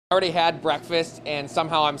Already had breakfast and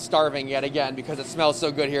somehow I'm starving yet again because it smells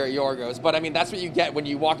so good here at Yorgos. But I mean, that's what you get when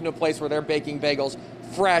you walk into a place where they're baking bagels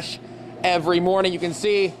fresh every morning. You can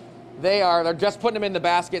see they're just putting them in the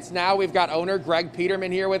baskets. Now we've got owner Greg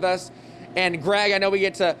Peterman here with us. And Greg, I know we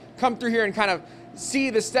get to come through here and kind of see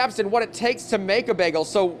the steps and what it takes to make a bagel.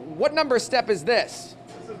 So what number step is this?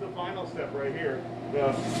 This is the final step right here.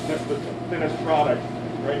 That's the finished product.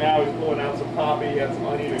 Right now he's pulling out some poppy, he has some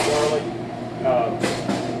onion and garlic.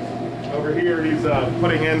 Over here, he's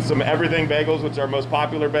putting in some everything bagels, which are our most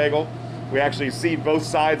popular bagel. We actually seed both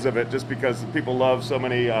sides of it just because people love so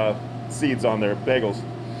many seeds on their bagels.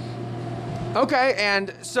 Okay,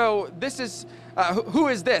 and so this is, who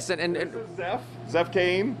is this? This is Zeph. Zeph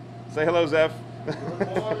Kane. Say hello, Zeph.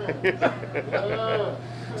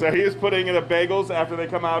 So he is putting in the bagels after they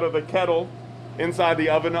come out of the kettle inside the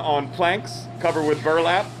oven on planks covered with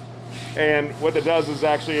burlap. And what it does is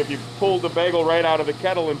actually, if you pulled the bagel right out of the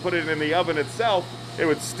kettle and put it in the oven itself, it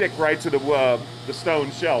would stick right to the stone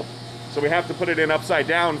shelf. So we have to put it in upside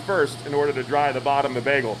down first in order to dry the bottom of the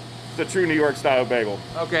bagel. It's a true New York style bagel.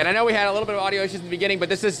 Okay, and I know we had a little bit of audio issues in the beginning, but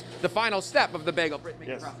this is the final step of the bagel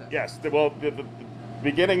making process. Yes. Well,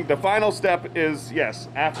 the final step is, yes,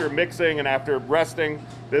 after mixing and after resting,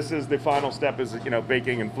 this is the final step is,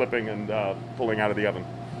 baking and flipping and pulling out of the oven.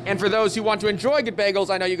 And for those who want to enjoy good bagels,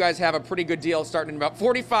 I know you guys have a pretty good deal starting in about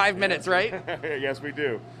 45 minutes, right? Yes, we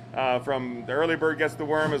do. From the early bird gets the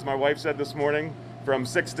worm, as my wife said this morning, from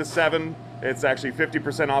 6 to 7, it's actually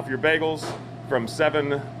 50% off your bagels. From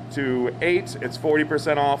 7 to 8, it's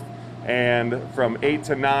 40% off. And from 8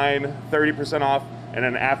 to 9, 30% off. And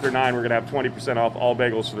then after 9, we're going to have 20% off all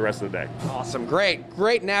bagels for the rest of the day. Awesome.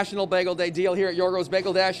 Great National Bagel Day deal here at Yorgos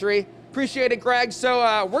Bagel Dashery. Appreciate it, Greg.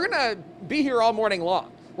 So we're going to be here all morning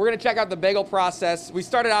long. We're going to check out the bagel process. We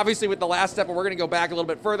started obviously with the last step, but we're going to go back a little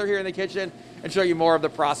bit further here in the kitchen and show you more of the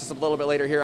process a little bit later here.